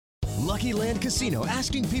Lucky Land Casino,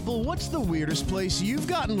 asking people, what's the weirdest place you've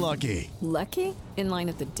gotten lucky? Lucky? In line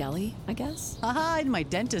at the deli, I guess? Aha, in my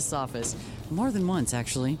dentist's office. More than once,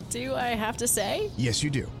 actually. Do I have to say? Yes, you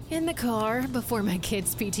do. In the car before my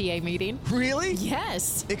kids' PTA meeting. Really?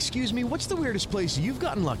 Yes. Excuse me, what's the weirdest place you've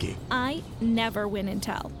gotten lucky? I never win and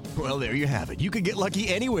tell. Well, there you have it. You can get lucky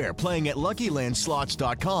anywhere, playing at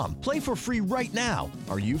LuckyLandSlots.com. Play for free right now.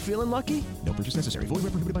 Are you feeling lucky? No purchase necessary. Void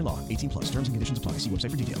where prohibited by law. 18 plus. Terms and conditions apply. See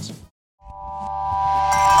website for details.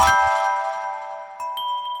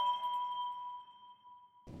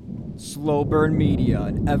 Slow Burn Media,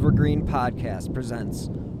 an evergreen podcast, presents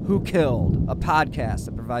Who Killed, a podcast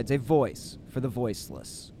that provides a voice for the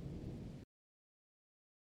voiceless.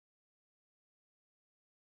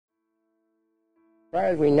 As far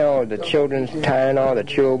as we know, the children's Tylenol, the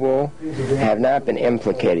chewable, have not been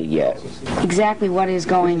implicated yet. Exactly what is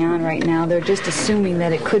going on right now. They're just assuming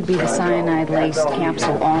that it could be the cyanide-laced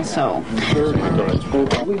capsule also.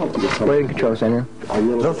 Waiting control center.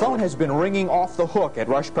 The phone has been ringing off the hook at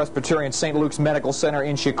Rush Presbyterian St. Luke's Medical Center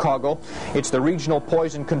in Chicago. It's the regional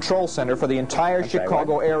poison control center for the entire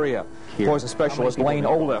Chicago area. Poison specialist Lane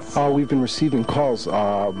Olef. We've been receiving calls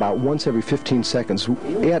about once every 15 seconds.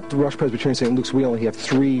 At Rush Presbyterian St. Luke's, we only have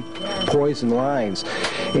 3 poison lines,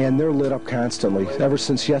 and they're lit up constantly, ever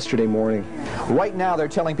since yesterday morning. Right now, they're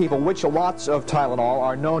telling people which lots of Tylenol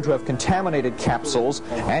are known to have contaminated capsules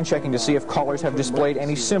and checking to see if callers have displayed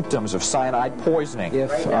any symptoms of cyanide poisoning.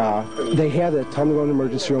 If they have that, tell them to go to the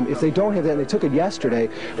emergency room. If they don't have that, and they took it yesterday,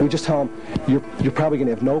 we just tell them, you're probably going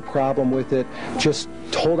to have no problem with it. Just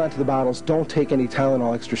hold on to the bottles. Don't take any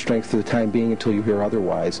Tylenol extra strength for the time being until you hear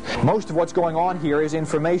otherwise. Most of what's going on here is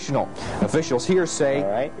informational. Officials here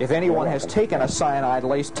say if anyone has taken a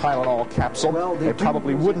cyanide-laced Tylenol capsule, they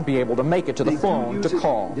probably wouldn't be able to make it to the phone to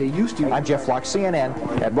call. I'm Jeff Flock, CNN,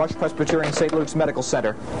 at Rush Presbyterian St. Luke's Medical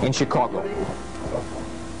Center in Chicago.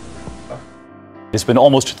 It's been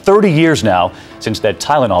almost 30 years now since that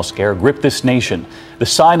Tylenol scare gripped this nation. The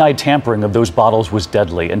cyanide tampering of those bottles was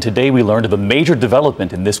deadly, and today we learned of a major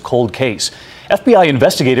development in this cold case. FBI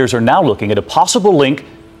investigators are now looking at a possible link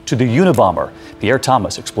to the Unabomber. Pierre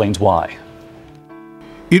Thomas explains why.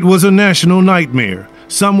 It was a national nightmare.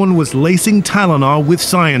 Someone was lacing Tylenol with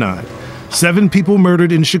cyanide. 7 people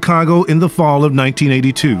murdered in Chicago in the fall of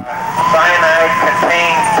 1982. Cyanide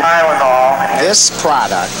contains Tylenol. This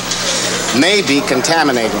product may be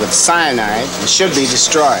contaminated with cyanide and should be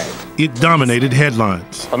destroyed. It dominated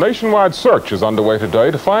headlines. A nationwide search is underway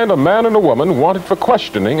today to find a man and a woman wanted for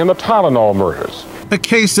questioning in the Tylenol murders. A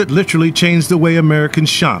case that literally changed the way Americans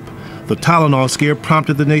shop. The Tylenol scare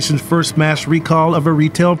prompted the nation's first mass recall of a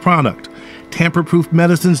retail product. Tamper-proof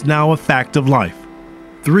medicines now a fact of life.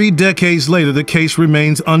 3 decades later, the case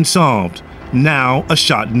remains unsolved. Now a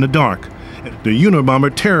shot in the dark. The Unabomber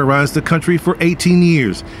terrorized the country for 18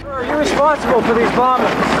 years. You're responsible for these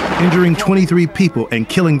bombings. Injuring 23 people and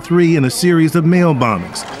killing 3 in a series of mail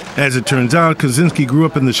bombings. As it turns out, Kaczynski grew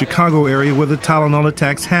up in the Chicago area where the Tylenol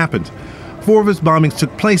attacks happened. 4 of his bombings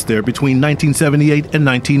took place there between 1978 and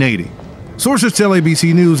 1980. Sources tell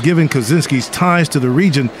ABC News, given Kaczynski's ties to the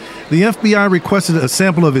region, the FBI requested a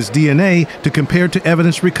sample of his DNA to compare to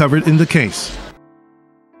evidence recovered in the case.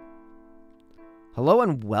 Hello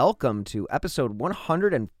and welcome to episode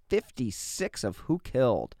 156 of Who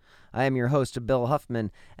Killed. I am your host, Bill Huffman,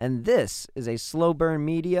 and this is a Slow Burn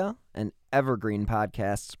Media and Evergreen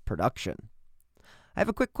Podcasts production. I have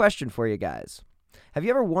a quick question for you guys. Have you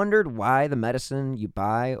ever wondered why the medicine you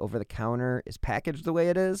buy over the counter is packaged the way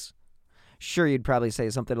it is? Sure, you'd probably say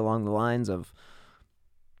something along the lines of,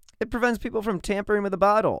 it prevents people from tampering with the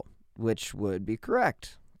bottle, which would be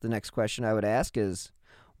correct. The next question I would ask is,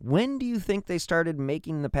 when do you think they started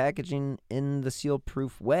making the packaging in the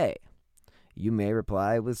seal-proof way? You may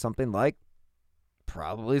reply with something like,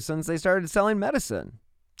 probably since they started selling medicine.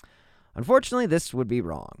 Unfortunately, this would be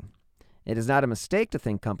wrong. It is not a mistake to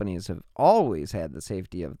think companies have always had the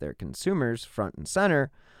safety of their consumers front and center,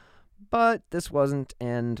 but this wasn't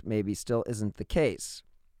and maybe still isn't the case.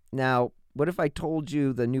 Now, what if I told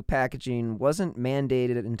you the new packaging wasn't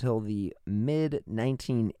mandated until the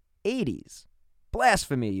mid-1980s?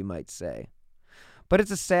 Blasphemy, you might say. But it's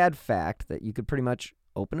a sad fact that you could pretty much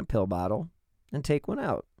open a pill bottle and take one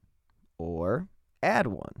out. Or add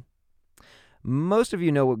one. Most of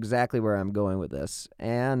you know exactly where I'm going with this,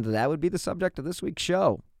 and that would be the subject of this week's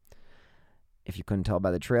show. If you couldn't tell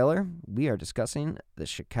by the trailer, we are discussing the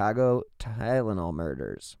Chicago Tylenol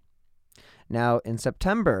murders. Now, in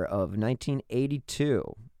September of 1982,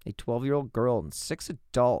 a 12-year-old girl and 6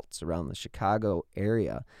 adults around the Chicago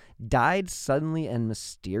area died suddenly and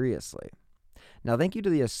mysteriously. Now, thank you to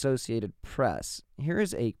the Associated Press. Here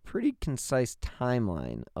is a pretty concise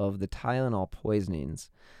timeline of the Tylenol poisonings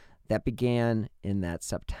that began in that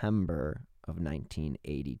September of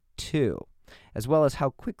 1982, as well as how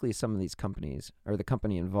quickly some of these companies, or the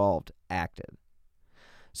company involved, acted.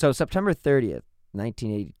 So September 30th,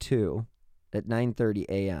 1982, at 9:30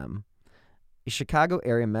 a.m., a Chicago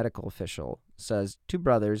area medical official says 2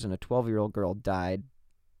 brothers and a 12-year-old girl died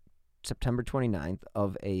September 29th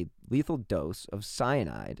of a lethal dose of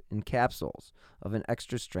cyanide in capsules of an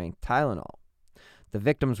extra-strength Tylenol. The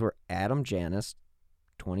victims were Adam Janis,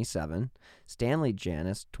 27, Stanley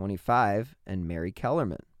Janis, 25, and Mary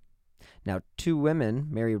Kellerman. Now, 2 women,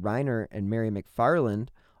 Mary Reiner and Mary McFarland,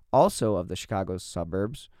 also of the Chicago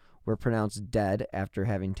suburbs, were pronounced dead after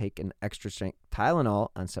having taken extra-strength Tylenol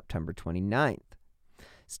on September 29th.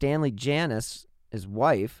 Stanley Janis, his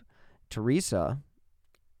wife, Teresa,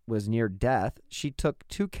 was near death. She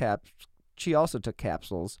also took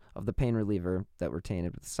capsules of the pain reliever that were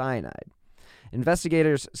tainted with cyanide.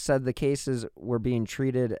 Investigators said the cases were being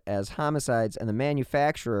treated as homicides, and the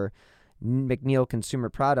manufacturer, McNeil Consumer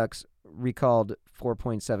Products, recalled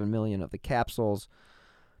 4.7 million of the capsules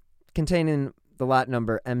containing the lot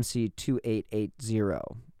number MC2880.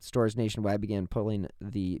 Stores nationwide began pulling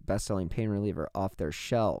the best-selling pain reliever off their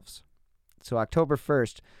shelves. So October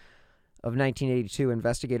 1st of 1982,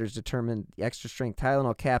 investigators determined the extra-strength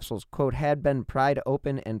Tylenol capsules, quote, had been pried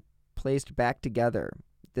open and placed back together.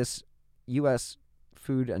 This U.S.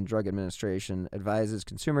 Food and Drug Administration advises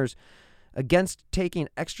consumers against taking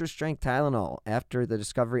extra-strength Tylenol after the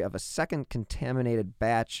discovery of a second contaminated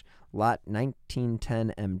batch, lot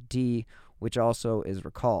 1910MD, which also is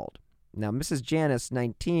recalled. Now, Mrs. Janis,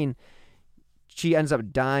 19, she ends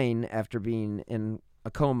up dying after being in a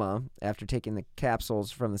coma after taking the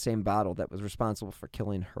capsules from the same bottle that was responsible for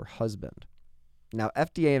killing her husband. Now,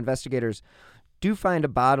 FDA investigators do find a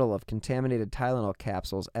bottle of contaminated Tylenol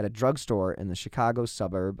capsules at a drugstore in the Chicago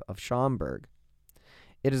suburb of Schaumburg.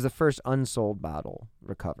 It is the first unsold bottle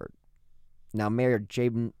recovered. Now, Mayor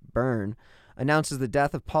Jaden Byrne announces the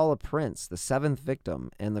death of Paula Prince, the 7th victim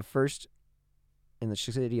and the first in the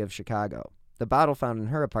city of Chicago. The bottle found in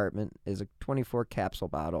her apartment is a 24-capsule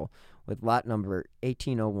bottle with lot number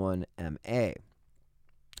 1801MA.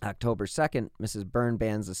 October 2nd, Mrs. Byrne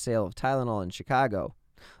bans the sale of Tylenol in Chicago.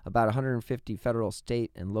 About 150 federal,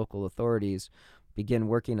 state, and local authorities begin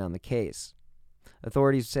working on the case.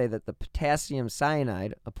 Authorities say that the potassium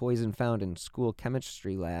cyanide, a poison found in school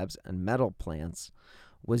chemistry labs and metal plants,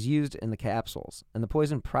 was used in the capsules, and the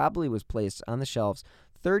poison probably was placed on the shelves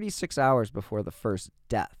 36 hours before the first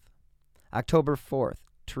death. October 4th,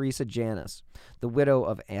 Teresa Janis, the widow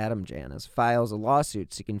of Adam Janis, files a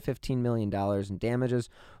lawsuit seeking $15 million in damages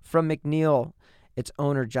from McNeil, its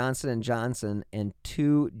owner Johnson & Johnson, and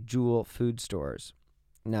 2 Jewel food stores.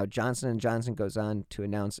 Now, Johnson & Johnson goes on to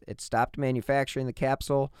announce it stopped manufacturing the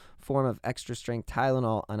capsule form of extra-strength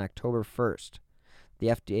Tylenol on October 1st. The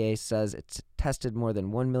FDA says it's tested more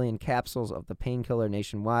than 1 million capsules of the painkiller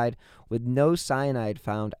nationwide, with no cyanide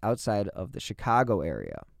found outside of the Chicago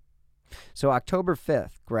area. So October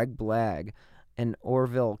 5th, Greg Blagg, an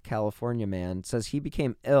Orville, California man, says he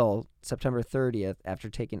became ill September 30th after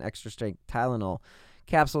taking extra-strength Tylenol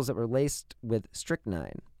capsules that were laced with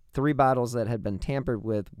strychnine. 3 bottles that had been tampered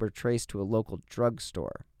with were traced to a local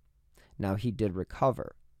drugstore. Now, he did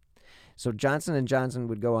recover. So Johnson & Johnson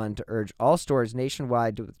would go on to urge all stores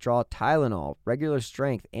nationwide to withdraw Tylenol, regular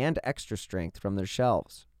strength, and extra strength from their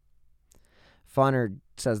shelves. Funner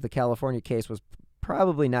says the California case was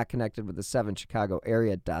probably not connected with the 7 Chicago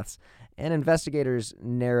area deaths, and investigators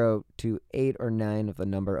narrow to 8 or 9 of the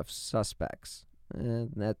number of suspects.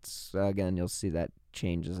 That's, again, you'll see that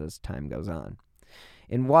changes as time goes on.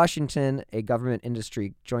 In Washington, a government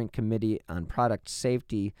industry joint committee on product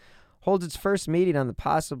safety holds its first meeting on the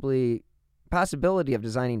possibility of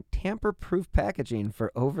designing tamper-proof packaging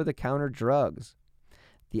for over-the-counter drugs.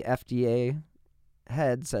 The FDA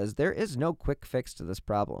head says there is no quick fix to this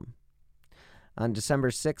problem. On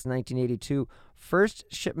December 6, 1982, first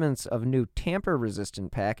shipments of new tamper-resistant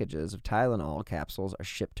packages of Tylenol capsules are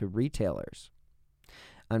shipped to retailers.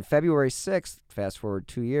 On February 6th, fast forward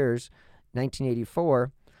 2 years,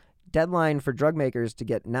 1984, deadline for drug makers to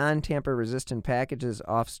get non-tamper-resistant packages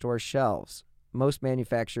off store shelves. Most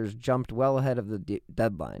manufacturers jumped well ahead of the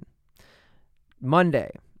deadline.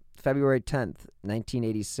 Monday, February 10th,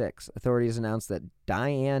 1986, authorities announced that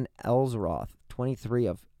Diane Ellsroth, 23,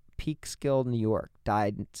 of Peekskill, New York,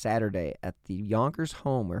 died Saturday at the Yonkers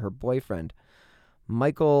home where her boyfriend,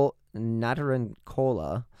 Michael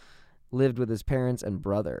Natarancola, lived with his parents and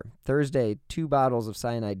brother. Thursday, 2 bottles of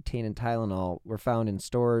cyanide-tainted Tylenol were found in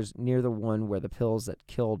stores near the one where the pills that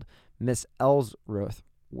killed Miss Ellsworth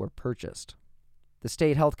were purchased. The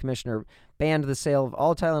state health commissioner banned the sale of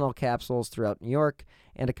all Tylenol capsules throughout New York,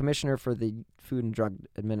 and a commissioner for the Food and Drug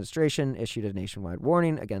Administration issued a nationwide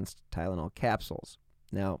warning against Tylenol capsules.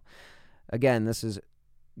 Now, again, this is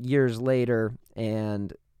years later,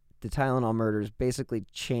 and the Tylenol murders basically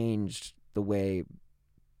changed the way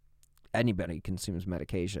anybody consumes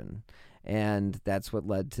medication, and that's what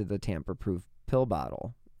led to the tamper-proof pill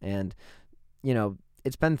bottle. And, you know,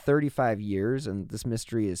 it's been 35 years, and this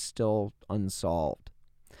mystery is still unsolved.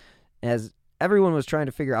 As everyone was trying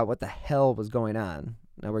to figure out what the hell was going on,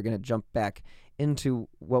 now we're going to jump back into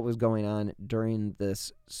what was going on during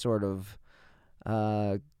this sort of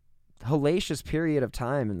hellacious period of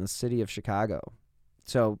time in the city of Chicago.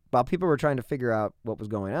 So while people were trying to figure out what was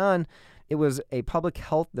going on, it was a public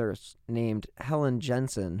health nurse named Helen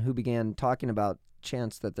Jensen who began talking about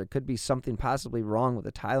chance that there could be something possibly wrong with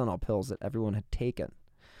the Tylenol pills that everyone had taken.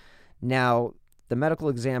 Now, the medical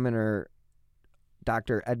examiner,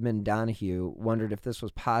 Dr. Edmund Donahue, wondered if this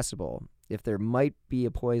was possible, if there might be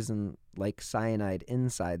a poison like cyanide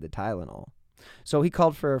inside the Tylenol. So he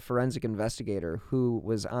called for a forensic investigator who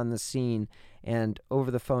was on the scene and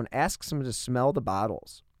over the phone asked him to smell the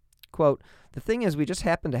bottles. Quote, "The thing is, we just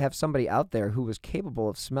happened to have somebody out there who was capable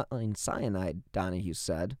of smelling cyanide," Donahue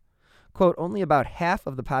said. Quote, "Only about half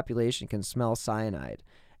of the population can smell cyanide,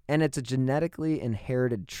 and it's a genetically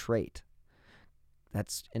inherited trait."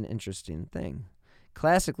 That's an interesting thing.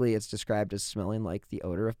 Classically, it's described as smelling like the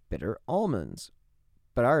odor of bitter almonds.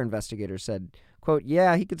 But our investigator said, quote,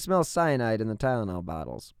 "Yeah, he could smell cyanide in the Tylenol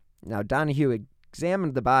bottles." Now, Donahue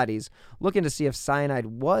examined the bodies, looking to see if cyanide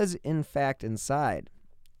was in fact inside.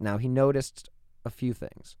 Now, he noticed a few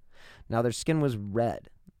things. Now, their skin was red,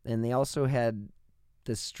 and they also had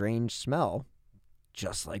this strange smell,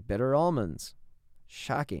 just like bitter almonds.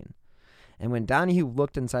 Shocking. And when Donahue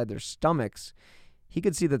looked inside their stomachs, he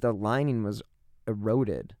could see that the lining was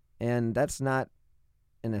eroded, and that's not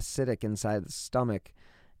an acidic inside the stomach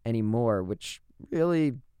anymore, which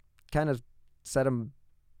really kind of set him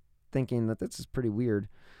thinking that this is pretty weird.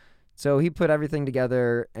 So he put everything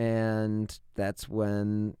together, and that's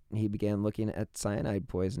when he began looking at cyanide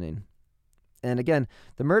poisoning. And again,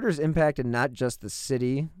 the murders impacted not just the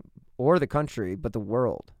city or the country, but the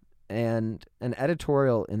world. And an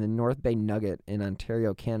editorial in the North Bay Nugget in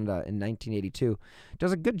Ontario, Canada in 1982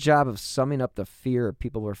 does a good job of summing up the fear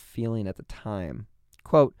people were feeling at the time.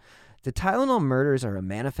 Quote, "The Tylenol murders are a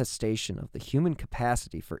manifestation of the human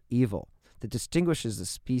capacity for evil that distinguishes the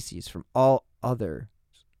species from all other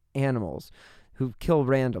animals who kill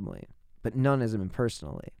randomly, but none as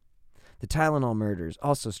impersonally. The Tylenol murders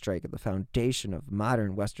also strike at the foundation of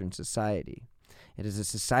modern Western society. It is a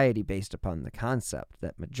society based upon the concept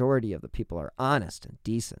that majority of the people are honest and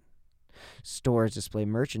decent. Stores display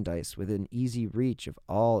merchandise within easy reach of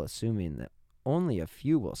all, assuming that only a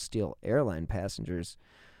few will steal airline passengers,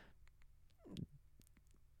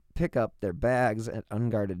 pick up their bags at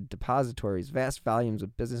unguarded depositories. Vast volumes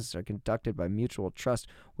of business are conducted by mutual trust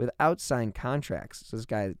without signed contracts." So this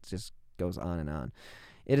guy just goes on and on.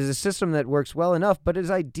 "It is a system that works well enough, but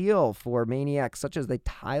is ideal for maniacs such as the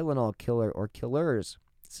Tylenol killer or killers.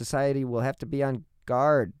 Society will have to be on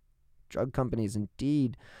guard. Drug companies,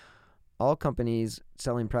 indeed, all companies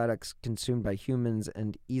selling products consumed by humans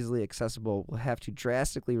and easily accessible, will have to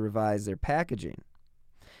drastically revise their packaging.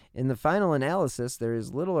 In the final analysis, there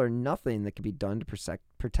is little or nothing that can be done to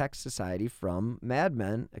protect society from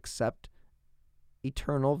madmen except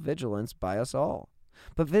eternal vigilance by us all.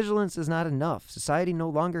 But vigilance is not enough. Society no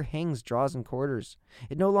longer hangs draws and quarters.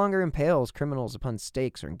 It no longer impales criminals upon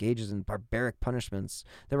stakes or engages in barbaric punishments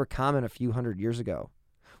that were common a few hundred years ago.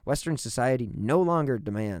 Western society no longer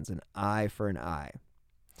demands an eye for an eye."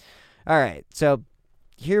 All right, so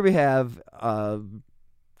here we have a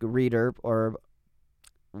reader or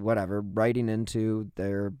whatever writing into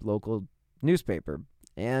their local newspaper,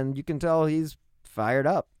 and you can tell he's fired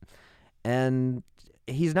up. And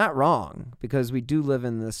he's not wrong, because we do live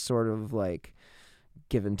in this sort of like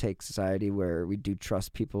give and take society where we do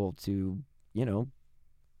trust people to, you know,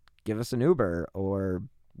 give us an Uber or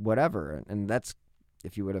whatever. And that's,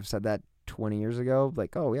 if you would have said that 20 years ago,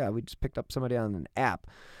 like, oh yeah, we just picked up somebody on an app,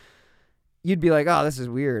 you'd be like, oh, this is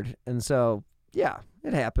weird. And so, yeah,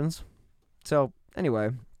 it happens. So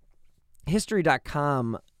anyway,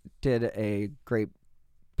 History.com did a great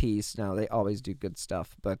piece. Now, they always do good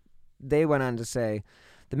stuff, but they went on to say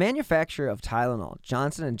The manufacturer of Tylenol,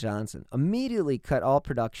 Johnson & Johnson, immediately cut all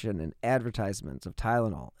production and advertisements of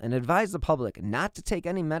Tylenol and advised the public not to take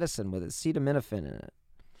any medicine with acetaminophen in it.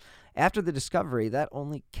 After the discovery that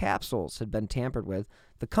only capsules had been tampered with,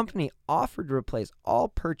 the company offered to replace all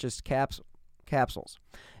purchased capsules.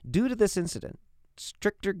 Due to this incident,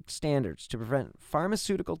 stricter standards to prevent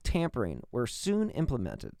pharmaceutical tampering were soon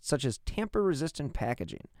implemented, such as tamper-resistant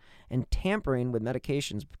packaging and tampering with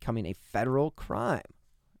medications becoming a federal crime.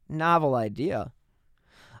 Novel idea.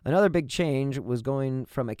 Another big change was going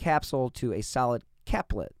from a capsule to a solid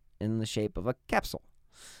caplet in the shape of a capsule,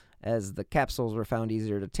 as the capsules were found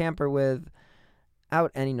easier to tamper with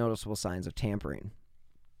without any noticeable signs of tampering.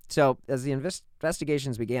 So, as the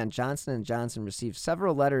investigations began, Johnson & Johnson received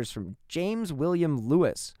several letters from James William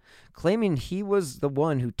Lewis, claiming he was the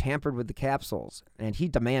one who tampered with the capsules, and he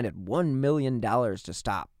demanded $1 million to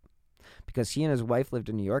stop. Because he and his wife lived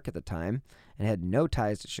in New York at the time and had no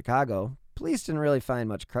ties to Chicago, police didn't really find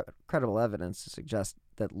much credible evidence to suggest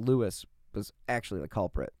that Lewis was actually the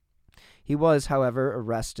culprit. He was, however,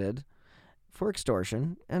 arrested for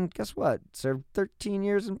extortion, and guess what? Served 13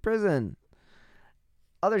 years in prison.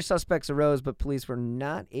 Other suspects arose, but police were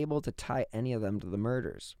not able to tie any of them to the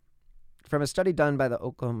murders. From a study done by the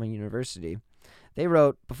Oklahoma University, they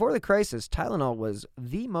wrote, before the crisis, Tylenol was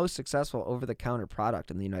the most successful over-the-counter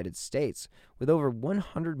product in the United States, with over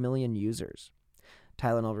 100 million users.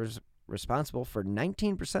 Tylenol was responsible for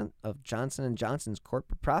 19% of Johnson & Johnson's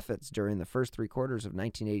corporate profits during the first 3 quarters of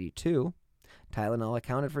 1982. Tylenol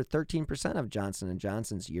accounted for 13% of Johnson &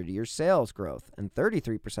 Johnson's year-to-year sales growth and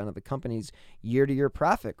 33% of the company's year-to-year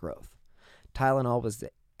profit growth. Tylenol was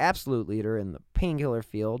the absolute leader in the painkiller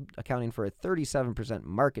field, accounting for a 37%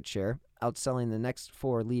 market share, outselling the next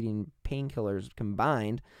 4 leading painkillers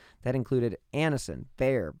combined that included Anacin,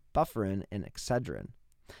 Bayer, Bufferin, and Excedrin.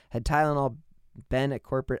 Had Tylenol been a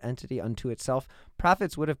corporate entity unto itself,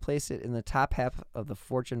 profits would have placed it in the top half of the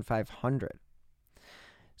Fortune 500.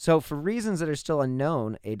 So, for reasons that are still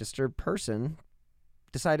unknown, a disturbed person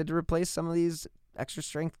decided to replace some of these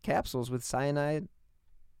extra-strength capsules with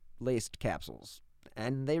cyanide-laced capsules,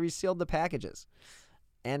 and they resealed the packages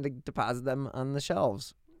and deposited them on the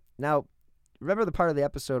shelves. Now, remember the part of the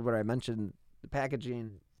episode where I mentioned the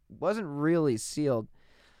packaging wasn't really sealed?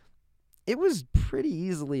 It was pretty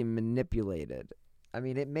easily manipulated. I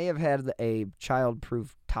mean, it may have had a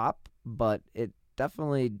child-proof top, but it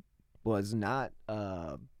definitely was not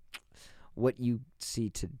what you see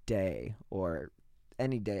today or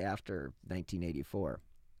any day after 1984.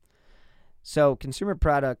 So consumer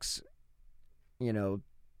products,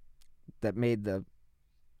 that made the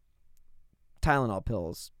Tylenol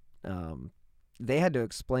pills, they had to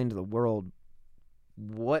explain to the world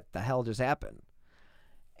what the hell just happened.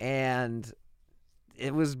 And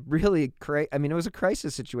it was really it was a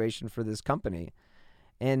crisis situation for this company.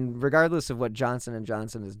 And regardless of what Johnson &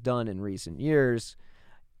 Johnson has done in recent years,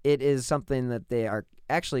 it is something that they are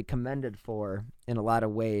actually commended for in a lot of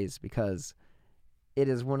ways, because it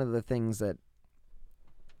is one of the things that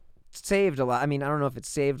saved a lot. I mean, I don't know if it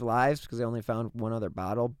saved lives because they only found one other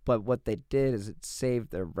bottle, but what they did is it saved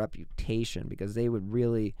their reputation, because they would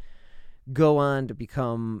really go on to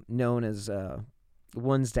become known as the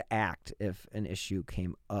ones to act if an issue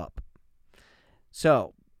came up.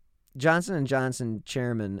 So, Johnson & Johnson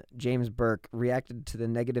chairman James Burke reacted to the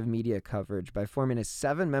negative media coverage by forming a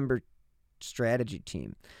 7-member strategy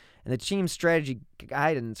team. And the team's strategy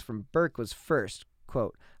guidance from Burke was first,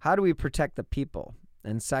 quote, how do we protect the people?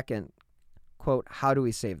 And second, quote, how do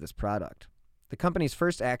we save this product? The company's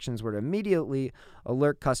first actions were to immediately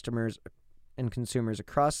alert customers and consumers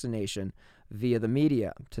across the nation via the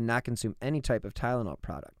media to not consume any type of Tylenol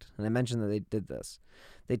product. And I mentioned that they did this.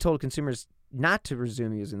 They told consumers not to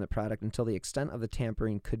resume using the product until the extent of the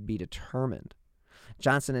tampering could be determined.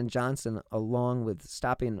 Johnson & Johnson, along with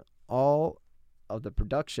stopping all of the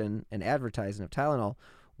production and advertising of Tylenol,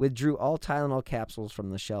 withdrew all Tylenol capsules from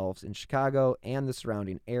the shelves in Chicago and the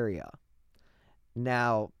surrounding area.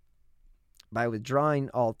 Now, by withdrawing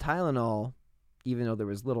all Tylenol, even though there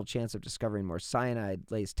was little chance of discovering more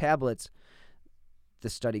cyanide-laced tablets, the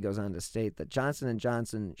study goes on to state that Johnson &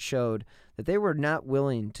 Johnson showed that they were not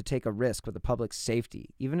willing to take a risk with the public's safety,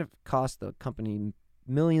 even if it cost the company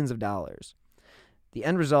millions of dollars. The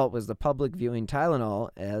end result was the public viewing Tylenol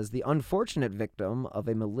as the unfortunate victim of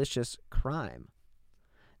a malicious crime.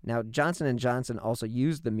 Now, Johnson & Johnson also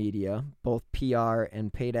used the media, both PR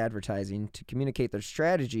and paid advertising, to communicate their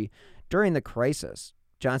strategy during the crisis.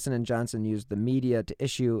 Johnson & Johnson used the media to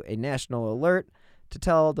issue a national alert to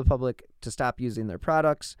tell the public to stop using their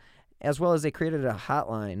products, as well as they created a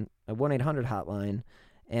hotline, a 1-800 hotline,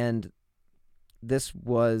 and This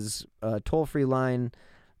was a toll-free line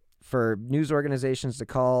for news organizations to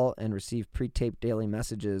call and receive pre-taped daily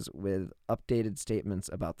messages with updated statements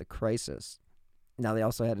about the crisis. Now, they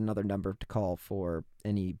also had another number to call for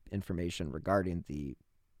any information regarding the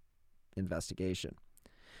investigation.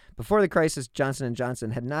 Before the crisis, Johnson &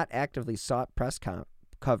 Johnson had not actively sought press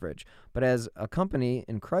coverage, but as a company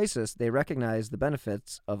in crisis, they recognized the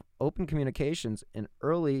benefits of open communications and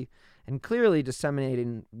early and clearly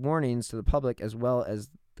disseminating warnings to the public as well as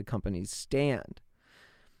the company's stand.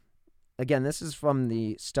 Again, this is from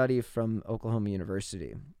the study from Oklahoma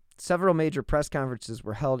University. Several major press conferences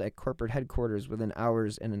were held at corporate headquarters within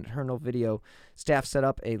hours, and internal video staff set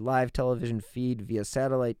up a live television feed via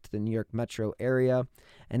satellite to the New York metro area,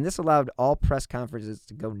 and this allowed all press conferences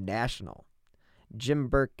to go national. Jim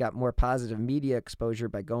Burke got more positive media exposure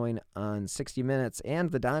by going on 60 Minutes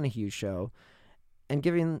and The Donahue Show and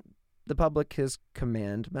giving the public his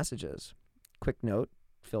command messages. Quick note,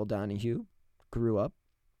 Phil Donahue grew up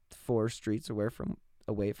 4 streets away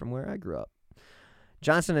from where I grew up.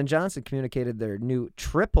 Johnson & Johnson communicated their new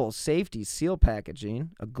triple safety seal packaging,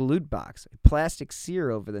 a glued box, a plastic sear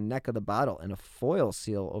over the neck of the bottle, and a foil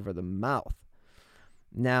seal over the mouth.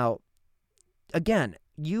 Now, again,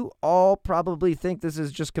 you all probably think this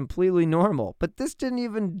is just completely normal, but this didn't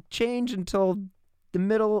even change until the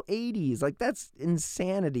middle 80s. Like, that's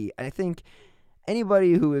insanity. I think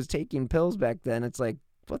anybody who was taking pills back then, it's like,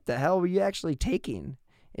 what the hell were you actually taking?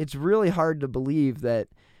 It's really hard to believe that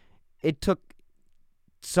it took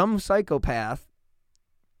some psychopath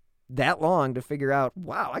that long to figure out,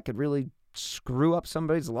 wow, I could really screw up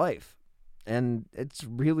somebody's life. And it's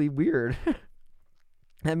really weird.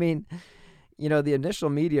 I mean, you know, the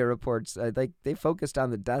initial media reports, they focused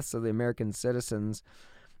on the deaths of the American citizens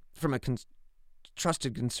from a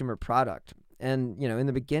trusted consumer product. And, you know, in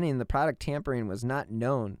the beginning, the product tampering was not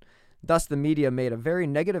known. Thus, the media made a very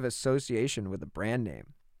negative association with the brand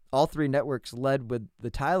name. All 3 networks led with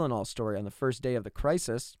the Tylenol story on the first day of the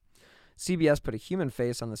crisis. CBS put a human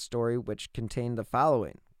face on the story, which contained the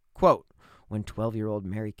following. Quote, when 12-year-old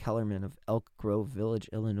Mary Kellerman of Elk Grove Village,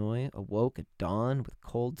 Illinois, awoke at dawn with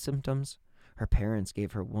cold symptoms, her parents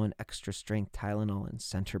gave her 1 extra-strength Tylenol and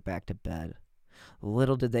sent her back to bed.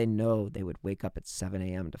 Little did they know they would wake up at 7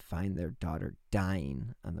 a.m. to find their daughter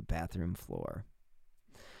dying on the bathroom floor.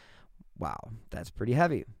 Wow, that's pretty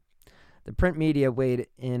heavy. The print media weighed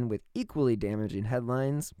in with equally damaging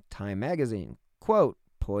headlines. Time magazine, quote,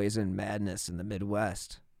 poison madness in the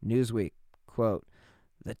Midwest. Newsweek, quote,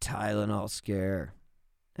 the Tylenol scare.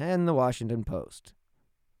 And the Washington Post,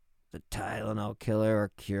 the Tylenol killer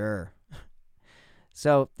or cure.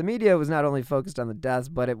 So the media was not only focused on the deaths,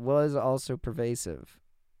 but it was also pervasive.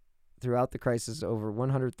 Throughout the crisis, over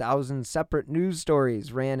 100,000 separate news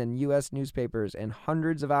stories ran in U.S. newspapers and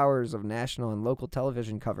hundreds of hours of national and local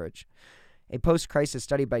television coverage. A post-crisis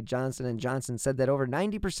study by Johnson & Johnson said that over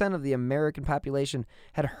 90% of the American population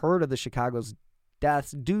had heard of the Chicago's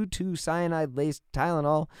deaths due to cyanide-laced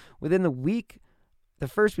Tylenol within the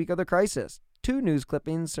first week of the crisis. 2 news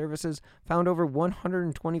clipping services found over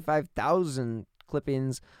 125,000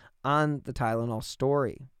 clippings on the Tylenol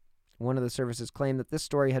story. One of the services claimed that this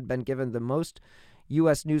story had been given the most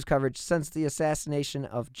U.S. news coverage since the assassination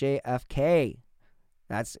of JFK.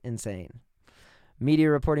 That's insane. Media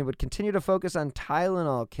reporting would continue to focus on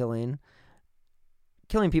Tylenol killing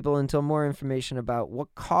people until more information about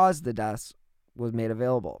what caused the deaths was made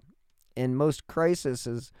available. In most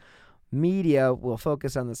crises, media will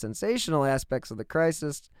focus on the sensational aspects of the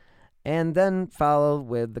crisis and then follow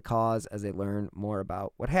with the cause as they learn more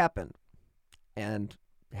about what happened. And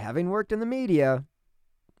having worked in the media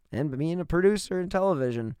and being a producer in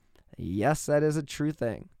television, yes, that is a true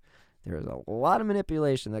thing. There is a lot of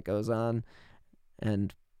manipulation that goes on,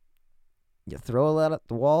 and you throw a lot at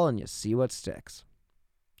the wall and you see what sticks.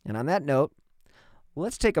 And on that note,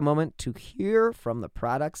 let's take a moment to hear from the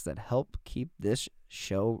products that help keep this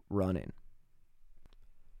show running.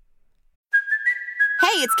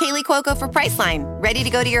 Hey, it's Kaylee Cuoco for Priceline. Ready to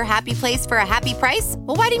go to your happy place for a happy price?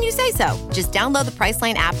 Well, why didn't you say so? Just download the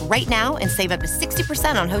Priceline app right now and save up to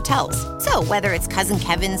 60% on hotels. So whether it's Cousin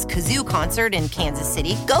Kevin's Kazoo Concert in Kansas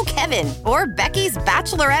City, go Kevin, or Becky's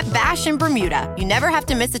Bachelorette Bash in Bermuda, you never have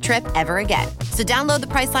to miss a trip ever again. So download the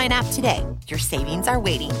Priceline app today. Your savings are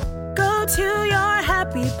waiting. Go to your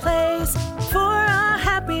happy place for a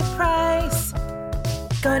happy price.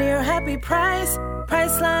 Go to your happy price,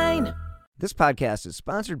 Priceline. This podcast is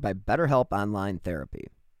sponsored by BetterHelp Online Therapy.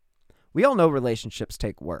 We all know relationships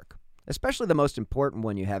take work, especially the most important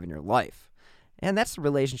one you have in your life, and that's the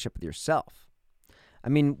relationship with yourself. I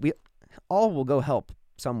mean, we all will go help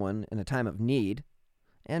someone in a time of need,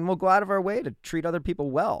 and we'll go out of our way to treat other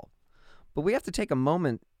people well. But we have to take a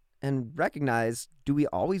moment and recognize, do we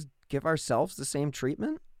always give ourselves the same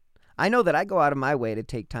treatment? I know that I go out of my way to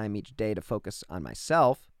take time each day to focus on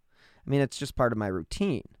myself. I mean, it's just part of my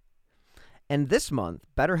routine. And this month,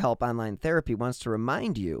 BetterHelp Online Therapy wants to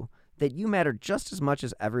remind you that you matter just as much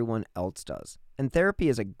as everyone else does. And therapy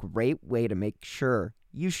is a great way to make sure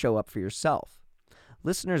you show up for yourself.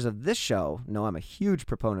 Listeners of this show know I'm a huge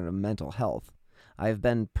proponent of mental health. I have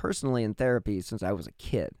been personally in therapy since I was a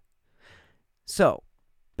kid. So,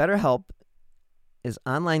 BetterHelp is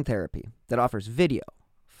online therapy that offers video,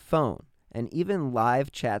 phone, and even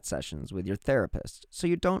live chat sessions with your therapist, so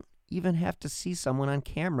you don't even have to see someone on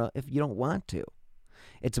camera if you don't want to.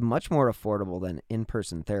 It's much more affordable than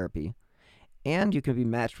in-person therapy, and you can be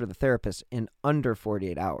matched with a therapist in under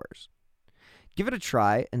 48 hours. Give it a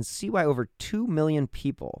try and see why over 2 million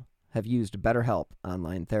people have used BetterHelp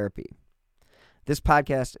Online Therapy. This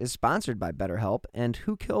podcast is sponsored by BetterHelp, and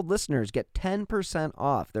Who Killed listeners get 10%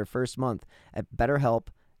 off their first month at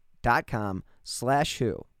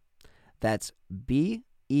betterhelp.com/who. That's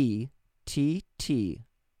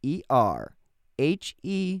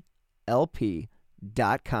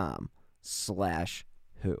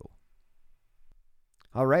BetterHelp.com/who.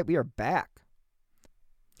 All right, we are back.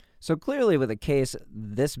 So clearly with a case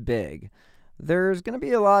this big, there's going to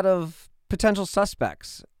be a lot of potential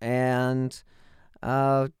suspects. And,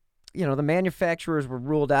 the manufacturers were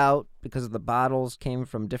ruled out because the bottles came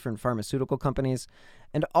from different pharmaceutical companies.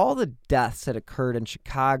 And all the deaths had occurred in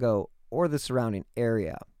Chicago or the surrounding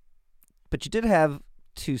area. But you did have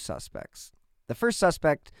two suspects. The first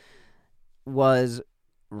suspect was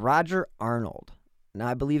Roger Arnold. Now,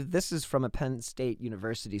 I believe this is from a Penn State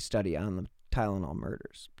University study on the Tylenol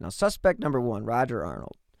murders. Now, suspect number one, Roger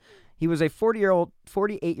Arnold. He was a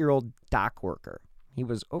 48-year-old dock worker. He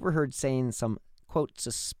was overheard saying some, quote,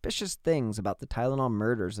 suspicious things about the Tylenol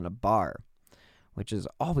murders in a bar, which is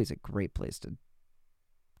always a great place to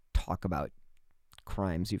talk about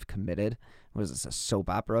crimes you've committed. Was this a soap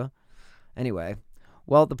opera? Anyway,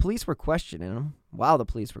 while the police were questioning him,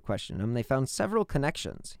 they found several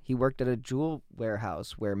connections. He worked at a jewel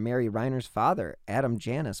warehouse where Mary Reiner's father, Adam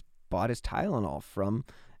Janis, bought his Tylenol from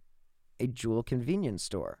a jewel convenience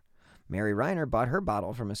store. Mary Reiner bought her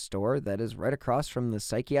bottle from a store that is right across from the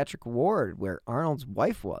psychiatric ward where Arnold's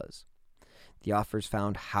wife was. The officers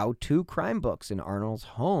found how-to crime books in Arnold's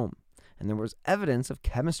home, and there was evidence of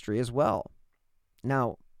chemistry as well.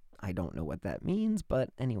 Now, I don't know what that means,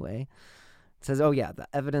 but anyway, it says, the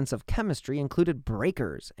evidence of chemistry included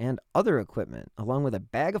breakers and other equipment, along with a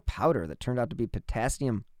bag of powder that turned out to be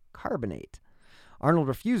potassium carbonate. Arnold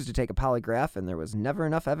refused to take a polygraph, and there was never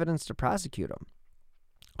enough evidence to prosecute him.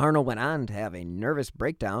 Arnold went on to have a nervous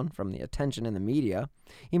breakdown from the attention in the media.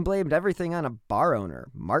 He blamed everything on a bar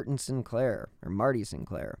owner, Marty Sinclair.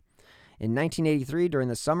 In 1983, during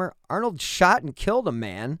the summer, Arnold shot and killed a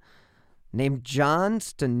man named John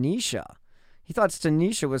Stanisha. He thought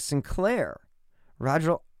Stanisha was Sinclair.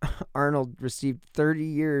 Roger Arnold received 30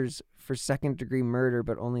 years for second-degree murder,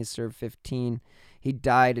 but only served 15. He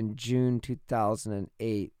died in June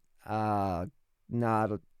 2008. Not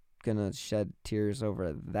gonna shed tears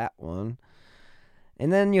over that one.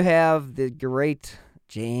 And then you have the great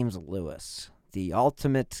James Lewis, the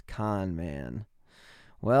ultimate con man.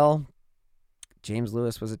 Well, James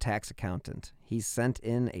Lewis was a tax accountant. He sent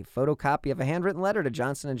in a photocopy of a handwritten letter to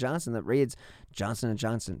Johnson & Johnson that reads, Johnson &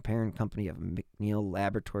 Johnson, parent company of McNeil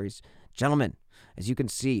Laboratories. Gentlemen, as you can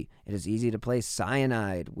see, it is easy to place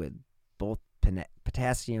cyanide with both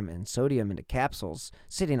potassium and sodium into capsules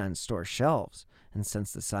sitting on store shelves. And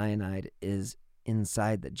since the cyanide is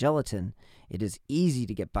inside the gelatin, it is easy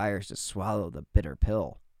to get buyers to swallow the bitter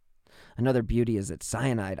pill. Another beauty is that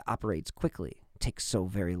cyanide operates quickly, takes so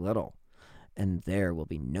very little, and there will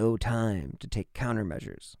be no time to take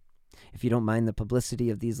countermeasures. If you don't mind the publicity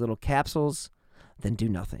of these little capsules, then do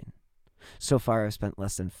nothing. So far, I've spent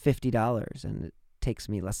less than $50, and it takes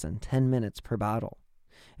me less than 10 minutes per bottle.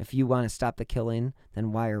 If you want to stop the killing,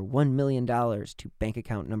 then wire $1 million to bank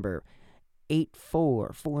account number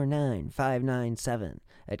 8449597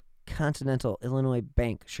 at Continental Illinois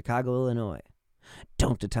Bank, Chicago, Illinois.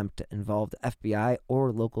 Don't attempt to involve the FBI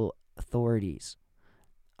or local authorities.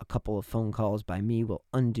 A couple of phone calls by me will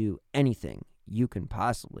undo anything you can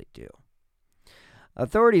possibly do.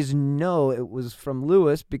 Authorities know it was from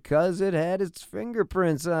Lewis because it had its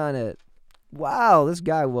fingerprints on it. Wow, this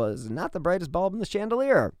guy was not the brightest bulb in the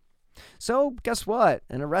chandelier. So, guess what?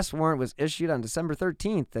 An arrest warrant was issued on December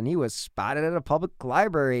 13th, and he was spotted at a public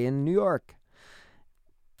library in New York.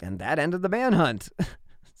 And that ended the manhunt.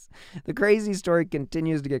 The crazy story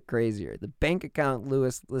continues to get crazier. The bank account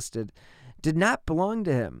Lewis listed did not belong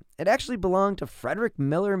to him. It actually belonged to Frederick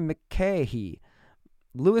Miller McCahey.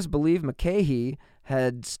 Lewis believed McCahey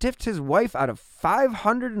had stiffed his wife out of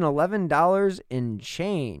 $511 in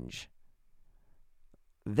change.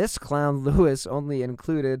 This clown Lewis only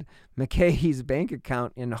included McCahey's bank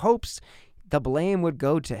account in hopes the blame would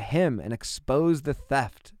go to him and expose the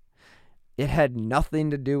theft. It had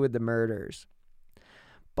nothing to do with the murders.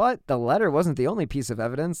 But the letter wasn't the only piece of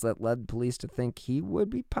evidence that led police to think he would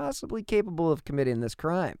be possibly capable of committing this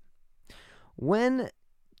crime. When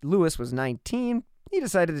Lewis was 19, he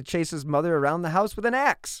decided to chase his mother around the house with an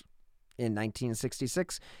axe. In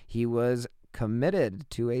 1966, he was committed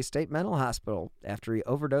to a state mental hospital after he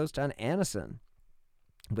overdosed on Anacin,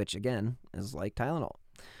 which again is like Tylenol.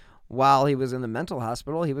 While he was in the mental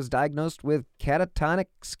hospital, he was diagnosed with catatonic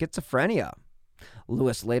schizophrenia.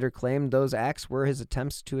 Lewis later claimed those acts were his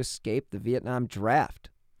attempts to escape the Vietnam draft.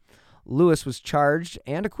 Lewis was charged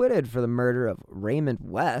and acquitted for the murder of Raymond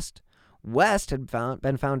West. West had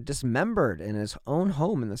been found dismembered in his own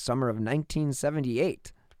home in the summer of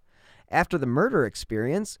 1978. After the murder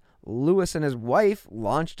experience, Lewis and his wife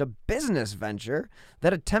launched a business venture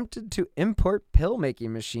that attempted to import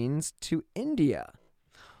pill-making machines to India.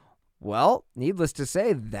 Well, needless to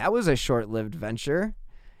say, that was a short-lived venture.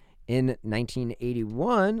 In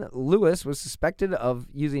 1981, Lewis was suspected of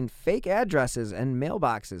using fake addresses and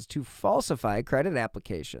mailboxes to falsify credit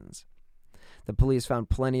applications. The police found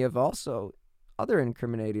plenty of also other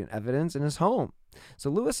incriminating evidence in his home. So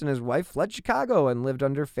Lewis and his wife fled Chicago and lived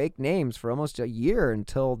under fake names for almost a year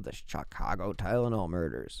until the Chicago Tylenol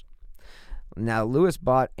murders. Now, Lewis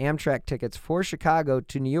bought Amtrak tickets for Chicago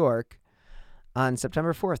to New York on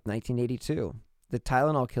September 4th, 1982. The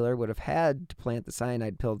Tylenol killer would have had to plant the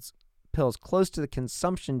cyanide pills close to the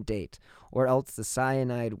consumption date, or else the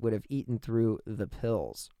cyanide would have eaten through the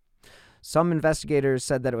pills. Some investigators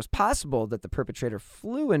said that it was possible that the perpetrator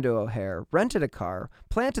flew into O'Hare, rented a car,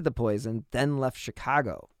 planted the poison, then left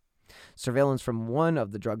Chicago. Surveillance from one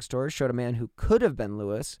of the drugstores showed a man who could have been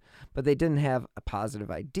Lewis, but they didn't have a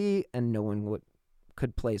positive ID, and no one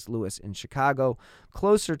could place Lewis in Chicago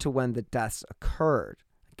closer to when the deaths occurred.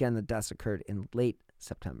 Again, the deaths occurred in late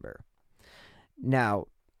September. Now,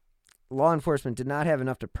 law enforcement did not have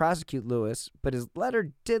enough to prosecute Lewis, but his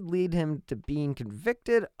letter did lead him to being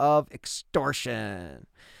convicted of extortion.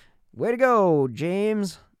 Way to go,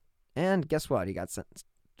 James. And guess what? He got sentenced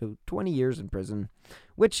to 20 years in prison,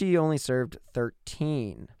 which he only served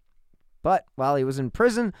 13. But while he was in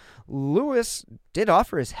prison, Lewis did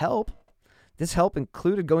offer his help. This help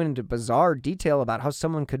included going into bizarre detail about how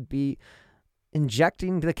someone could be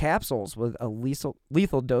injecting the capsules with a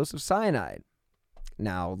lethal dose of cyanide.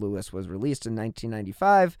 Now, Lewis was released in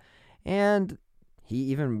 1995, and he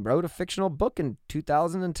even wrote a fictional book in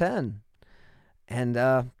 2010. And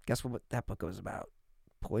guess what that book was about?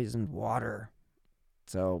 Poisoned water.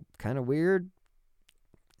 So, kind of weird.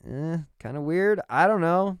 Kind of weird. I don't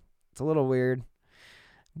know. It's a little weird.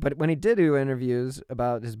 But when he did do interviews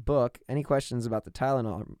about his book, any questions about the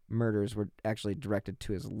Tylenol murders were actually directed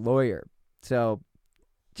to his lawyer. So,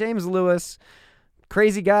 James Lewis,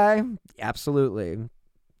 crazy guy? Absolutely.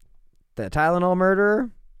 The Tylenol murderer?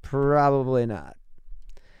 Probably not.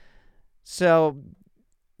 So,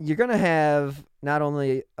 you're going to have not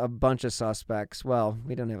only a bunch of suspects, well,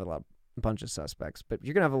 we don't have a bunch of suspects, but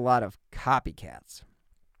you're going to have a lot of copycats.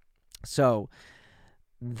 So,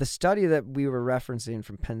 the study that we were referencing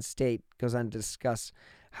from Penn State goes on to discuss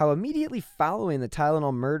how immediately following the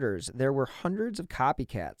Tylenol murders, there were hundreds of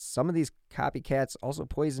copycats. Some of these copycats also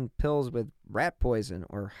poisoned pills with rat poison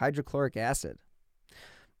or hydrochloric acid.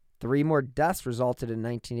 3 more deaths resulted in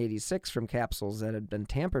 1986 from capsules that had been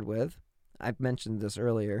tampered with. I've mentioned this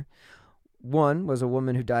earlier. One was a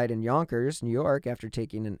woman who died in Yonkers, New York, after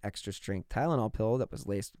taking an extra-strength Tylenol pill that was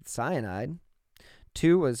laced with cyanide.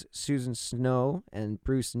 2 was Susan Snow and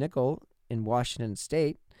Bruce Nickel in Washington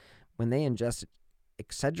State when they ingested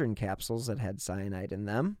Excedrin capsules that had cyanide in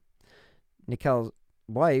them. Nickel's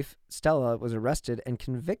wife, Stella, was arrested and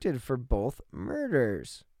convicted for both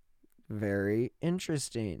murders. Very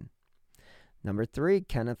interesting. Number 3,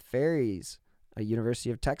 Kenneth Ferries, a University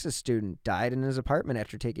of Texas student, died in his apartment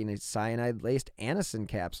after taking a cyanide-laced Anacin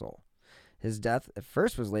capsule. His death at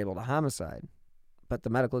first was labeled a homicide, but the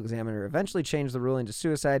medical examiner eventually changed the ruling to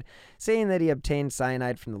suicide, saying that he obtained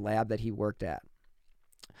cyanide from the lab that he worked at.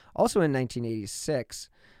 Also in 1986,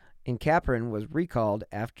 Incaprin was recalled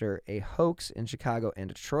after a hoax in Chicago and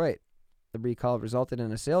Detroit. The recall resulted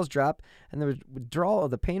in a sales drop and the withdrawal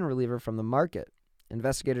of the pain reliever from the market.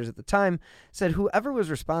 Investigators at the time said whoever was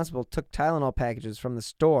responsible took Tylenol packages from the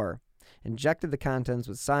store, injected the contents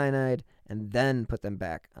with cyanide, and then put them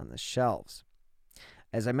back on the shelves.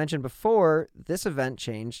 As I mentioned before, this event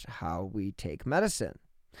changed how we take medicine.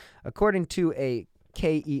 According to a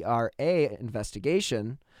KERA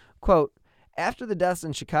investigation, quote, after the deaths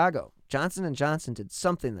in Chicago, Johnson & Johnson did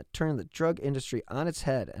something that turned the drug industry on its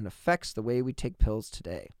head and affects the way we take pills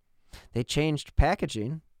today. They changed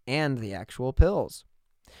packaging and the actual pills.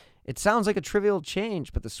 It sounds like a trivial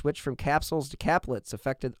change, but the switch from capsules to caplets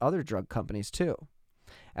affected other drug companies too.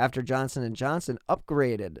 After Johnson & Johnson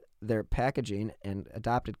upgraded their packaging and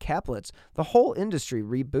adopted caplets, the whole industry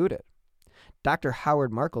rebooted. Dr.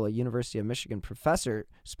 Howard Markle, a University of Michigan professor,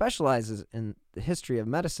 specializes in the history of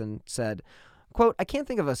medicine, said, quote, I can't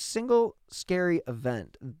think of a single scary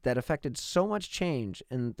event that affected so much change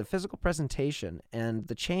in the physical presentation and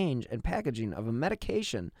the change and packaging of a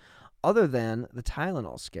medication other than the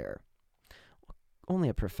Tylenol scare. Only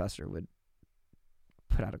a professor would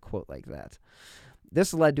put out a quote like that.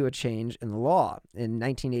 This led to a change in the law. In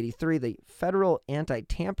 1983, the federal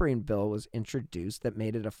anti-tampering bill was introduced that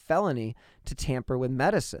made it a felony to tamper with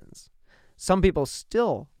medicines. Some people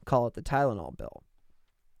still call it the Tylenol bill.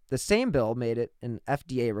 The same bill made it an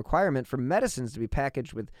FDA requirement for medicines to be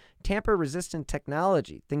packaged with tamper-resistant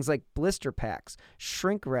technology, things like blister packs,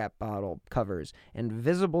 shrink-wrap bottle covers, and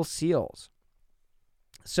visible seals.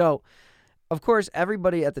 So, of course,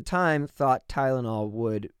 everybody at the time thought Tylenol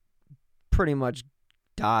would pretty much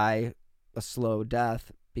die a slow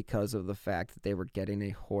death because of the fact that they were getting a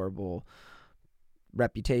horrible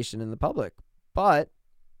reputation in the public. But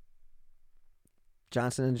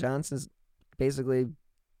Johnson & Johnson's basically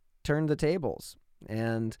turned the tables,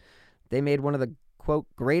 and they made one of the, quote,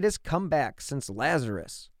 greatest comebacks since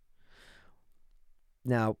Lazarus.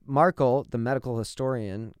 Now, Markle, the medical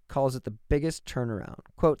historian, calls it the biggest turnaround.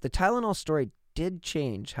 Quote, the Tylenol story did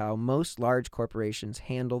change how most large corporations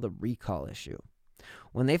handle the recall issue.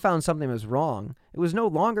 When they found something was wrong, it was no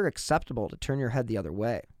longer acceptable to turn your head the other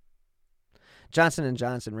way. Johnson &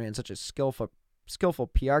 Johnson ran such a skillful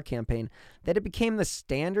PR campaign that it became the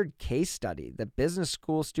standard case study that business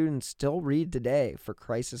school students still read today for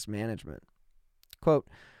crisis management. Quote,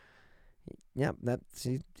 yeah,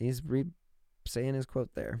 he's saying his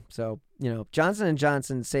quote there. So, Johnson &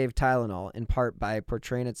 Johnson saved Tylenol in part by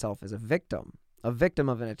portraying itself as a victim of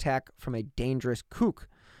an attack from a dangerous kook,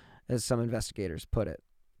 as some investigators put it.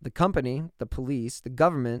 The company, the police, the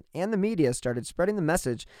government, and the media started spreading the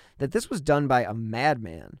message that this was done by a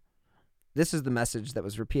madman. This is the message that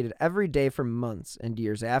was repeated every day for months and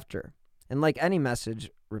years after. And like any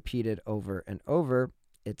message repeated over and over,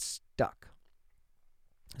 it stuck.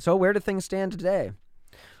 So where do things stand today?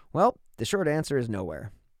 Well, the short answer is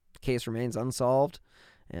nowhere. The case remains unsolved,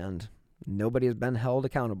 and nobody has been held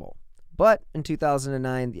accountable. But in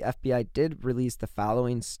 2009, the FBI did release the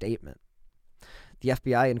following statement. The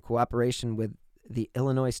FBI, in cooperation with the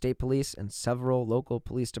Illinois State Police and several local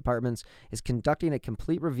police departments, is conducting a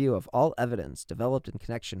complete review of all evidence developed in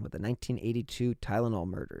connection with the 1982 Tylenol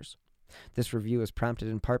murders. This review is prompted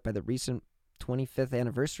in part by the recent 25th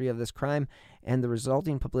anniversary of this crime and the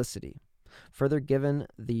resulting publicity. Further, given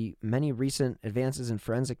the many recent advances in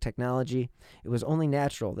forensic technology, it was only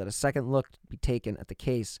natural that a second look be taken at the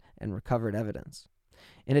case and recovered evidence.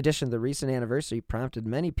 In addition, the recent anniversary prompted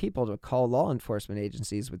many people to call law enforcement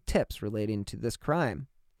agencies with tips relating to this crime.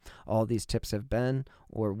 All these tips have been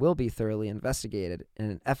or will be thoroughly investigated in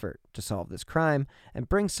an effort to solve this crime and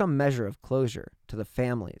bring some measure of closure to the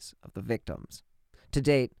families of the victims. To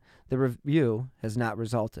date, the review has not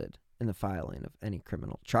resulted in the filing of any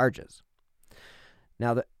criminal charges.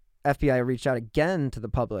 Now, the FBI reached out again to the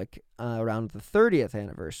public around the 30th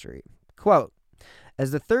anniversary. Quote, as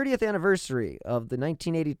the 30th anniversary of the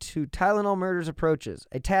 1982 Tylenol murders approaches,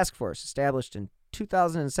 a task force established in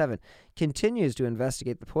 2007 continues to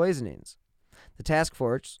investigate the poisonings. The task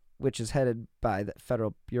force, which is headed by the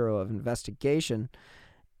Federal Bureau of Investigation,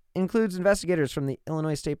 includes investigators from the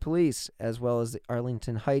Illinois State Police, as well as the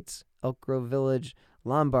Arlington Heights, Elk Grove Village,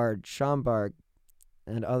 Lombard, Schaumburg,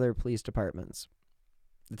 and other police departments.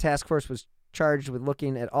 The task force was charged with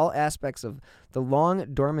looking at all aspects of the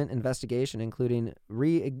long-dormant investigation, including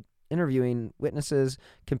re-interviewing witnesses,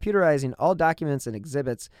 computerizing all documents and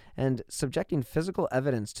exhibits, and subjecting physical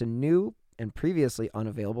evidence to new and previously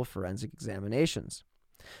unavailable forensic examinations.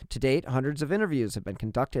 To date, hundreds of interviews have been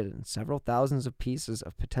conducted and several thousands of pieces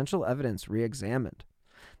of potential evidence re-examined.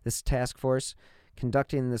 This task force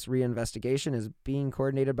conducting this reinvestigation is being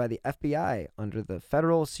coordinated by the FBI under the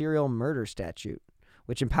Federal Serial Murder Statute,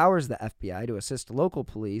 which empowers the FBI to assist local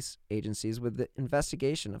police agencies with the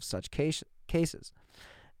investigation of such cases.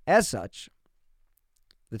 As such,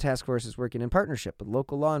 the task force is working in partnership with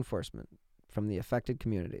local law enforcement from the affected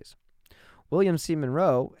communities. William C.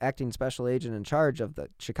 Monroe, acting special agent in charge of the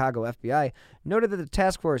Chicago FBI, noted that the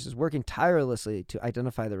task force is working tirelessly to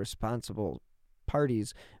identify the responsible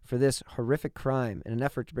parties for this horrific crime in an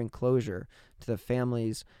effort to bring closure to the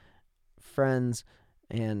families, friends,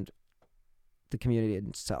 and the community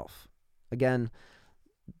itself. Again,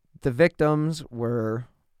 the victims were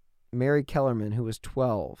Mary Kellerman, who was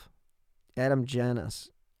 12, Adam Janus,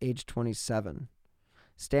 age 27,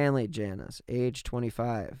 Stanley Janus, age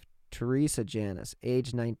 25, Teresa Janus,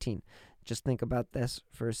 age 19. Just think about this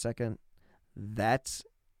for a second. That's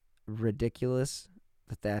ridiculous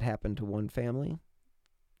that happened to one family.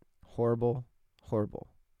 Horrible, horrible.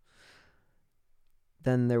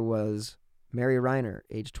 Then there was Mary Reiner,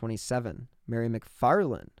 age 27, Mary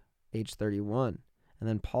McFarland, age 31, and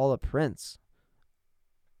then Paula Prince,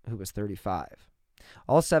 who was 35.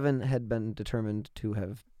 All 7 had been determined to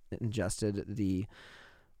have ingested the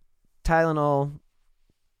Tylenol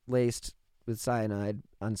laced with cyanide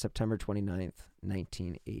on September 29th,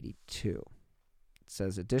 1982. It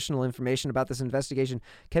says additional information about this investigation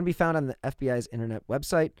can be found on the FBI's internet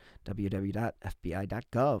website,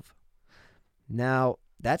 www.fbi.gov. Now,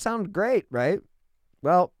 that sounded great, right?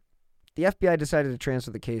 Well, the FBI decided to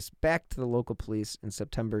transfer the case back to the local police in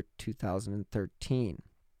September 2013.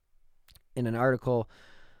 In an article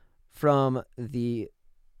from the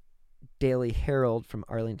Daily Herald from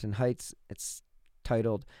Arlington Heights, it's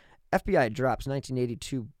titled, FBI drops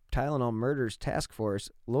 1982 Tylenol Murders Task Force,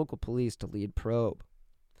 Local Police to Lead Probe.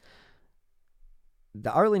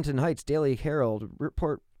 The Arlington Heights Daily Herald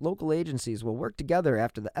report local agencies will work together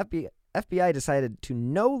after the FBI decided to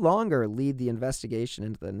no longer lead the investigation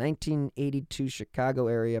into the 1982 Chicago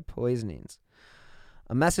area poisonings.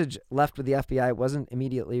 A message left with the FBI wasn't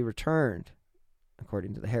immediately returned,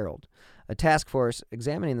 according to the Herald. A task force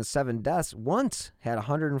examining the 7 deaths once had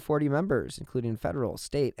 140 members, including federal,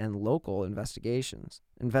 state, and local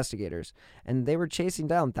investigators, and they were chasing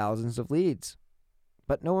down thousands of leads.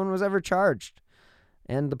 But no one was ever charged,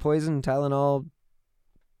 and the poison Tylenol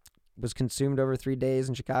was consumed over 3 days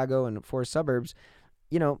in Chicago and 4 suburbs.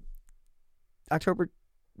 You know, it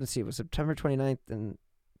was September 29th and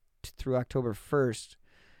through October 1st.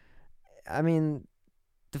 I mean,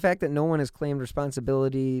 the fact that no one has claimed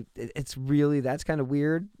responsibility, that's kind of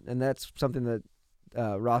weird. And that's something that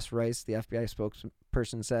Ross Rice, the FBI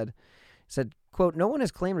spokesperson, said, quote, "No one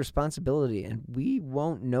has claimed responsibility, and we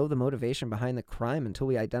won't know the motivation behind the crime until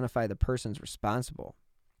we identify the persons responsible."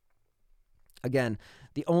 Again,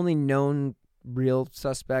 the only known real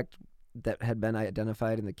suspect that had been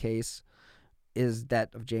identified in the case is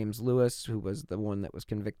that of James Lewis, who was the one that was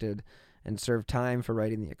convicted and served time for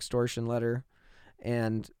writing the extortion letter.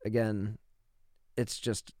 And again, it's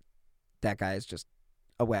just, that guy is just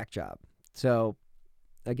a whack job. So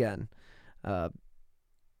again, at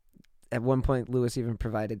one point, Lewis even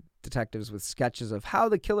provided detectives with sketches of how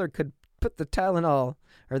the killer could put the Tylenol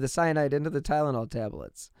or the cyanide into the Tylenol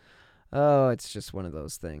tablets. Oh, it's just one of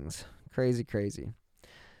those things. Crazy, crazy.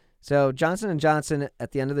 So Johnson & Johnson,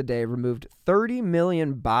 at the end of the day, removed 30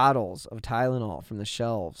 million bottles of Tylenol from the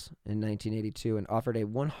shelves in 1982 and offered a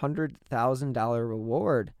 $100,000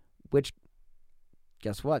 reward, which,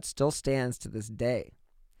 guess what, still stands to this day,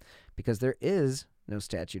 because there is no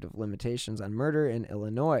statute of limitations on murder in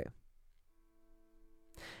Illinois.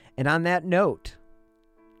 And on that note,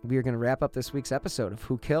 we are going to wrap up this week's episode of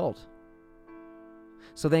Who Killed?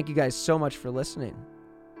 So thank you guys so much for listening.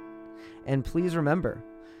 And please remember,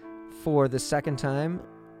 for the second time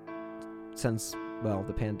since, well,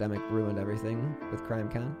 the pandemic ruined everything with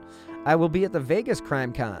CrimeCon, I will be at the Vegas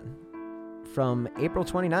CrimeCon from April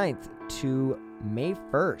 29th to May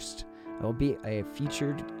 1st. I will be a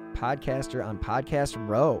featured podcaster on Podcast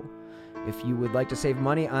Row. If you would like to save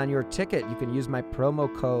money on your ticket, you can use my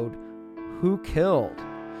promo code WHOKILLED.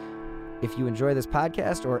 If you enjoy this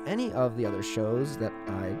podcast or any of the other shows that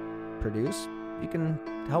I produce, you can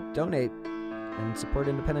help donate and support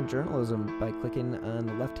independent journalism by clicking on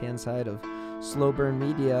the left-hand side of Slow Burn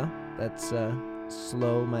Media. That's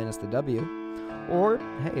slow minus the W. Or,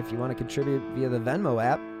 hey, if you want to contribute via the Venmo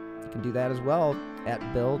app, you can do that as well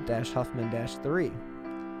at Bill-Huffman-3.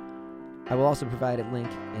 I will also provide a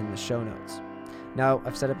link in the show notes. Now,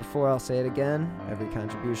 I've said it before, I'll say it again. Every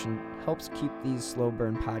contribution helps keep these Slow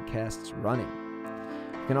Burn podcasts running.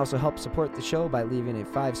 You can also help support the show by leaving a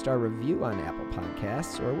 5-star review on Apple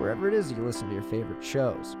Podcasts or wherever it is you listen to your favorite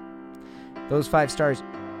shows. Those 5 stars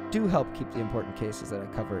do help keep the important cases that I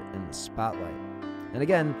cover in the spotlight. And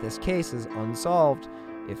again, this case is unsolved.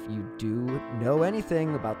 If you do know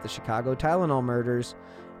anything about the Chicago Tylenol murders,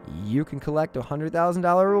 you can collect a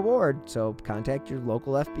 $100,000 reward, so contact your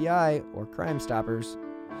local FBI or Crime Stoppers.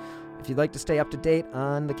 If you'd like to stay up to date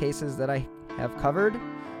on the cases that I have covered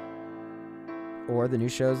or the new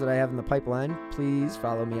shows that I have in the pipeline, please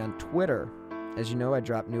follow me on Twitter. As you know, I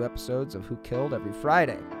drop new episodes of Who Killed every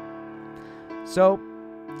Friday. So,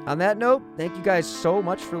 on that note, thank you guys so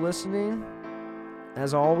much for listening.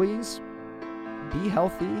 As always, be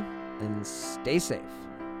healthy and stay safe.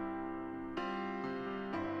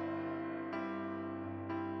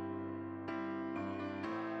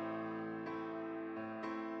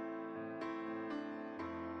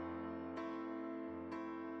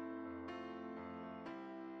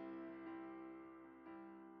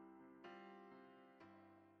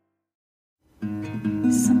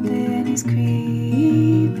 Something is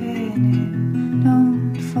creeping in,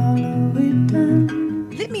 don't follow it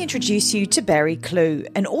down. Let me introduce you to Barry Clew,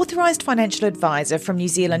 an authorised financial advisor from New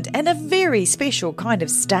Zealand and a very special kind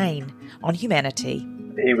of stain on humanity.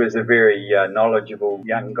 He was a very knowledgeable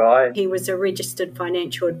young guy. He was a registered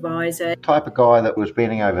financial advisor. Type of guy that was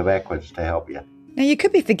bending over backwards to help you. Now, you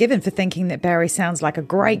could be forgiven for thinking that Barry sounds like a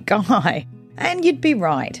great guy, and you'd be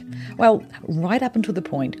right. Well, right up until the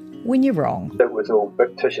point when you're wrong. It was all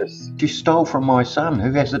fictitious. You stole from my son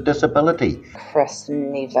who has a disability. Chris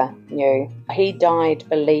never knew. He died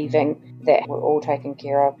believing that we're all taken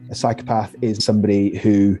care of. A psychopath is somebody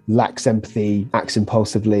who lacks empathy, acts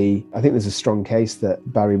impulsively. I think there's a strong case that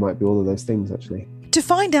Barry might be all of those things, actually. To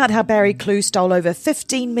find out how Barry Clew stole over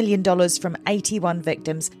 $15 million from 81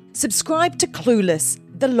 victims, subscribe to Clueless,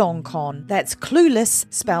 The Long Con. That's Clueless,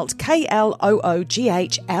 spelt Klooghless.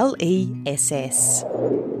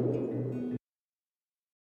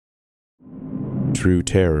 True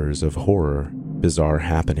terrors of horror, bizarre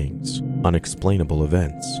happenings, unexplainable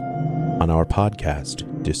events. On our podcast,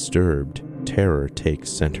 Disturbed, terror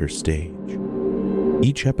takes center stage.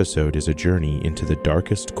 Each episode is a journey into the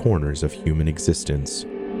darkest corners of human existence,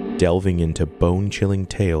 delving into bone-chilling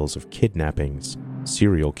tales of kidnappings,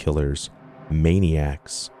 serial killers,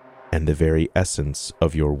 maniacs, and the very essence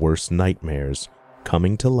of your worst nightmares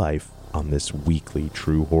coming to life on this weekly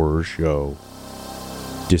true horror show.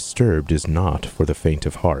 Disturbed is not for the faint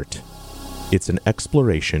of heart. It's an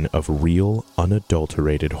exploration of real,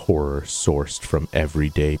 unadulterated horror sourced from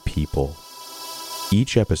everyday people.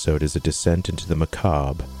 Each episode is a descent into the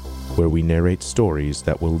macabre, where we narrate stories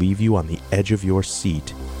that will leave you on the edge of your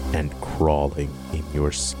seat and crawling in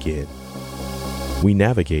your skin. We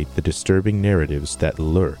navigate the disturbing narratives that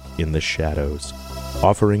lurk in the shadows,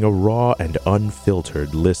 offering a raw and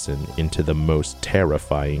unfiltered listen into the most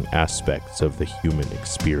terrifying aspects of the human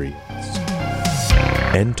experience.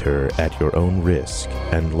 Enter at your own risk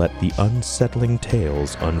and let the unsettling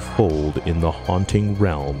tales unfold in the haunting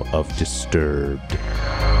realm of Disturbed.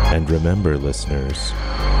 And remember, listeners,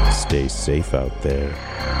 stay safe out there.